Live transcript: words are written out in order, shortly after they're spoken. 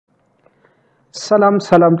Salam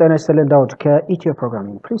ጤና ይስጥልን ዳውድ ከኢትዮ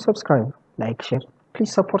ፕሮግራሚንግ please subscribe like share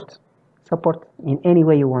please support in any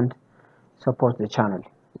way you want support the channel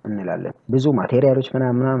እንላለን ብዙ ማቴሪያሎች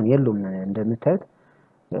ምናምን የሉም እንደምታዩት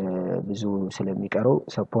ብዙ ስለሚቀረው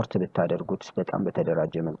ሰፖርት ብታደርጉት በጣም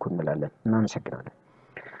በተደራጀ መልኩ እንላለን እናመሰግናለን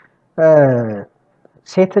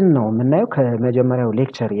ሴትን ነው የምናየው ከመጀመሪያው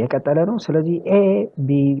ሌክቸር የቀጠለ ነው ስለዚህ a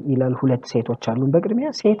b ይላል ሁለት ሴቶች አሉን በቅድሚያ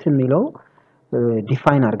ሴት የሚለው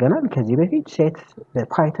define አርገናል ከዚህ በፊት ሴት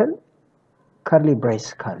በፓይተን curly brace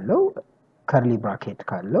ካለው curly bracket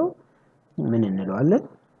ካለው ምን እንለዋለን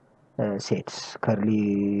ሴት curly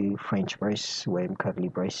french brace ወይም curly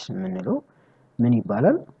brace ምንለው ምን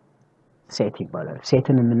ይባላል ሴት ይባላል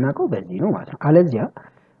ሴትን የምናቀው በዚህ ነው ማለት ነው አለዚያ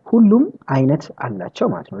ሁሉም አይነት አላቸው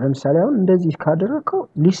ማለት ነው ለምሳሌ አሁን እንደዚህ ካደረከው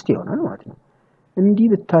ሊስት ይሆናል ማለት ነው እንዲህ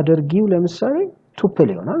ብታደርጊው ለምሳሌ ቱፕል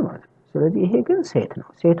ይሆናል ማለት ነው ስለዚህ ይሄ ግን ሴት ነው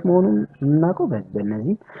ሴት መሆኑን እናቀው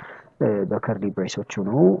በእነዚህ በከርሊ ብሬሶቹ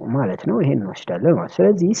ነው ማለት ነው ይሄን ወስዳለን ማለት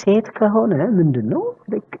ስለዚህ ሴት ከሆነ ምንድነው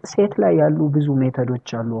ሴት ላይ ያሉ ብዙ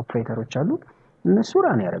ሜተዶች አሉ ኦፕሬተሮች አሉ እነሱ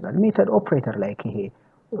ራን ያደርጋል ሜተድ ኦፕሬተር ላይክ ይሄ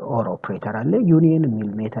ኦር ኦፕሬተር አለ ዩኒየን የሚል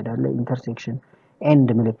ሜተድ አለ ኢንተርሴክሽን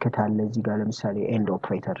ኤንድ ምልክት አለ እዚህ ጋር ለምሳሌ ኤንድ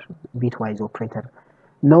ኦፕሬተር ቢትዋይዝ ኦፕሬተር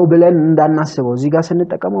ነው ብለን እንዳናስበው እዚህ ጋር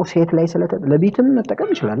ስንጠቀመው ሴት ላይ ለቢትም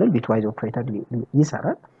መጠቀም ይችላል ቢትዋይዝ ኦፕሬተር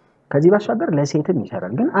ይሰራል ከዚህ ባሻገር ለሴትም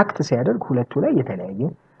ይሰራል ግን አክት ሲያደርግ ሁለቱ ላይ የተለያየ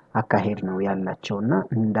አካሄድ ነው ያላቸውና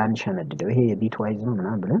እንዳንሸነድደው ይሄ የቢትዋይዝ ነው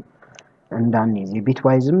ምናምን ብለን እንዳንይዝ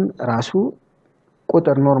የቢትዋይዝም ራሱ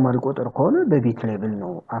ቁጥር ኖርማል ቁጥር ከሆነ በቢት ሌቭል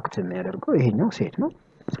ነው አክት የሚያደርገው ይሄኛው ሴት ነው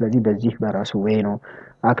ስለዚህ በዚህ በራሱ ወይ ነው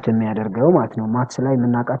አክት የሚያደርገው ማለት ነው ማትስ ላይ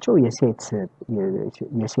የምናቃቸው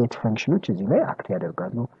የሴት ፈንክሽኖች እዚህ ላይ አክት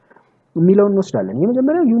ያደርጋሉ የሚለውን እንወስዳለን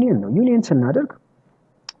የመጀመሪያው ዩኒየን ነው ዩኒየን ስናደርግ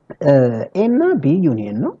A እና B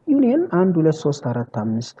ዩኒየን ነው ዩኒየን 1 2 3 4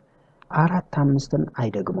 5 4 5ን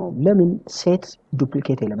አይደግመውም ለምን ሴት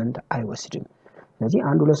ዱፕሊኬት ኤሌመንት አይወስድም ስለዚህ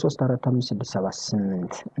 1 2 3 4 5 6 7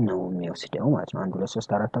 8 ነው የሚወስደው ማለት ነው 1 2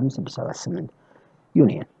 3 4 5 6 7 8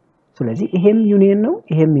 ዩኒየን ስለዚህ ይሄም ዩኒየን ነው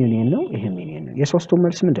ይሄም ዩኒየን ነው ይሄም ዩኒየን ነው የሶስቱም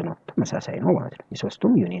መልስ ምንድነው ተመሳሳይ ነው ማለት ነው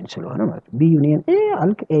የሶስቱም ዩኒየን ስለሆነ ማለት ነው B ዩኒየን A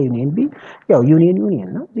አልክ A ዩኒየን B ያው ዩኒየን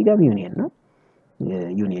ነው እዚህ ጋር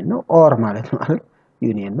ዩኒየን ነው ኦር ማለት ነው አይደል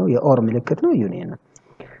ዩኒየን ነው የኦር ምልክት ነው ዩኒየን ነው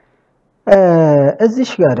እዚህ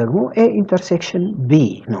ጋር ደግሞ a ኢንተርሴክሽን b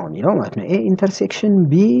ነው የሚለው ማለት ነው a ኢንተርሴክሽን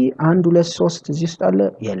b 1 2 3 እዚህ ውስጥ አለ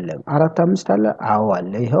የለም 4 5 አለ አዎ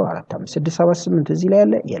አለ ይሄው 4 5 6 7 8 እዚህ ላይ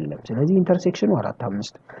አለ የለም ስለዚህ ኢንተርሴክሽኑ 4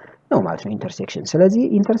 5 ነው ማለት ነው ኢንተርሴክሽን ስለዚህ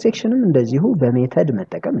ኢንተርሴክሽንም እንደዚሁ በሜተድ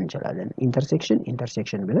መጠቀም እንችላለን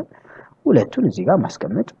ኢንተርሴክሽን ብለን ሁለቱን እዚህ ጋር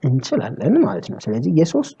ማስቀመጥ እንችላለን ማለት ነው ስለዚህ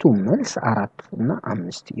የሶስቱ መልስ 4 እና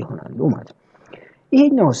 5 ይሆናሉ ማለት ነው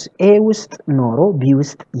ይሄኛውስ a ውስጥ ኖሮ b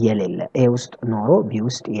ውስጥ የሌለ a ውስጥ ኖሮ b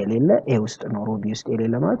ውስጥ የሌለ a ውስጥ ኖሮ b ውስጥ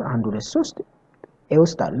የሌለ ማለት 1 2 3 a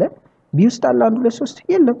ውስጥ አለ b ውስጥ አለ 1 2 3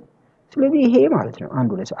 የለም ስለዚህ ይሄ ማለት ነው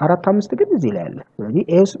 1 2 4 5 ግን እዚህ ላይ አለ ስለዚህ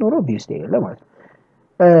a ውስጥ ኖሮ b ውስጥ የሌለ ማለት ነው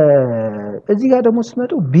እዚህ ጋር ደግሞ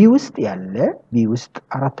ስመጡ b ውስጥ ያለ b ውስጥ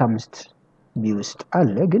 4 5 b ውስጥ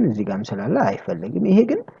አለ ግን እዚህ ጋርም ስላለ አይፈልግም ይሄ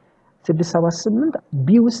ግን 6 7 8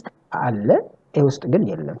 b ውስጥ አለ a ውስጥ ግን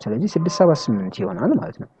የለም ስለዚህ 6 7 8 ይሆናል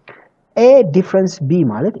ማለት ነው a ዲፈረንስ b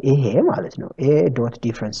ማለት ይሄ ማለት ነው a ዶት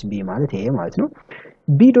ዲፈረንስ b ማለት ይሄ ማለት ነው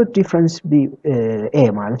b ዶት ዲፈረንስ b a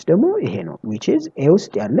ማለት ደግሞ ይሄ ነው which is a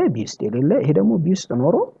ውስጥ ያለ b ውስጥ የሌለ ይሄ ደግሞ b ውስጥ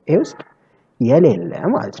ኖሮ a ውስጥ የሌለ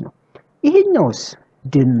ማለት ነው ይሄኛውስ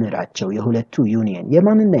ድምራቸው የሁለቱ ዩኒየን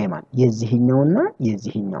የማንና የማን የዚህኛውና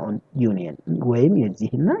የዚህኛውን ዩኒየን ወይም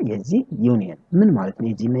የዚህና የዚህ ዩኒየን ምን ማለት ነው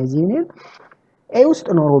የዚህና የዚህ ዩኒየን a ውስጥ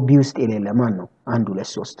ኖሮ b ውስጥ የሌለ ማን ነው 1 2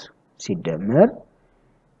 3 ሲደመር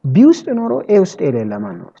b ውስጥ ኖሮ a ውስጥ የሌለ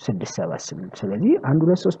ማን ነው 6 7 8 ስለዚህ 1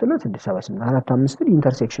 2 3 እና 6 7 8 4 5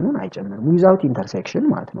 ኢንተርሴክሽኑን አይጨምርም ዊዛውት ኢንተርሴክሽን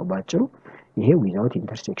ማለት ነው ባጭሩ ይሄ ዊዛውት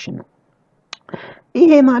ኢንተርሴክሽን ነው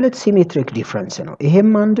ይሄ ማለት ሲሜትሪክ ዲፈረንስ ነው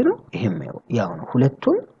ይሄም አንድ ነው ይሄም ያው ነው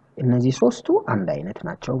ሁለቱም እነዚህ ሶስቱ አንድ አይነት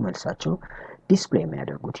ናቸው መልሳቸው ዲስፕሌይ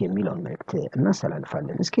የሚያደርጉት የሚለውን መልእክት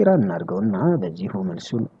እናስተላልፋለን እስኪ ራን እናርገውና በዚሁ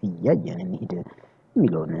መልሱን እያየን እንሂድ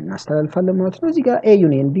የሚለውን እናስተላልፋለን ማለት ነው እዚህ ጋር a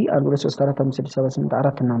ዩኒየን b 1 2 3 4 5 6 7 8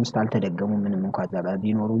 4 እና 5 አልተደገሙ ምንም እንኳን ዛጋ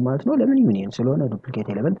ቢኖሩ ማለት ነው ለምን ዩኒየን ስለሆነ ዱፕሊኬት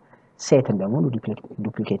ኤሌመንት ሴት እንደሆነ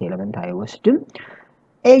ዱፕሊኬት ኤሌመንት አይወስድም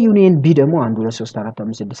a ዩኒየን b ደግሞ 1 2 3 4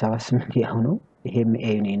 5 6 7 8 ያው ነው ይሄም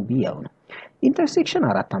a ዩኒየን b ያው ነው ኢንተርሴክሽን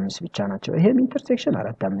 4 5 ብቻ ናቸው ይሄም ኢንተርሴክሽን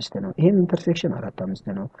 4 5 ነው ይሄም ኢንተርሴክሽን 4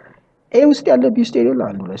 5 ነው a ውስጥ ያለ b ውስጥ የሌለ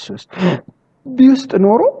 1 2 3 b ውስጥ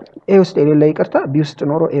ኖሮ a ውስጥ የሌለ ይቅርታ b ውስጥ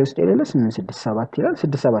ኖሮ a ውስጥ የሌለ 8 6 7 ይላል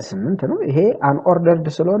 6 7 8 ነው ይሄ አንኦርደርድ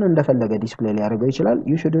ስለሆነ እንደፈለገ ዲስፕሌይ ሊያደርገው ይችላል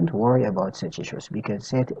you shouldn't worry about such issues because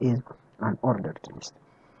set is an ordered list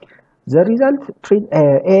the result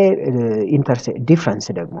a intersect difference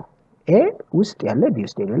ደግሞ a ውስጥ ያለ b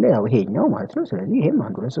ውስጥ ያለ ያው ይሄኛው ማለት ነው ስለዚህ ይሄም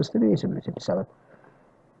 1 2 3 ነው 8 6 7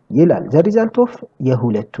 ይላል the result of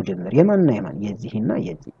የሁለቱ ድምር የማንና የማን የዚህና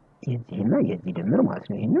የዚህና የዚህ ድምር ማለት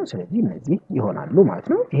ነው ይሄኛው ስለዚህ እነዚህ ይሆናሉ ማለት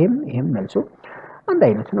ነው ይሄም መልሶ አንድ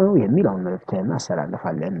አይነት ነው የሚለውን መልእክት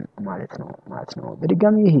እናስተላልፋለን ማለት ነው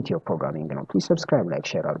በድጋሚ የኢትዮ ፕሮግራሚንግ ነው ፕሊዝ ሰብስክራይብ ላይክ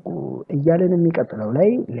ሼር አድርጉ እያለን የሚቀጥለው ላይ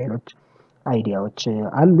ሌሎች አይዲያዎች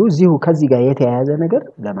አሉ እዚሁ ከዚህ ጋር የተያያዘ ነገር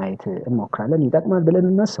ለማየት እንሞክራለን ይጣቅማል ብለን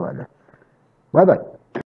እናስባለን ባይ ባይ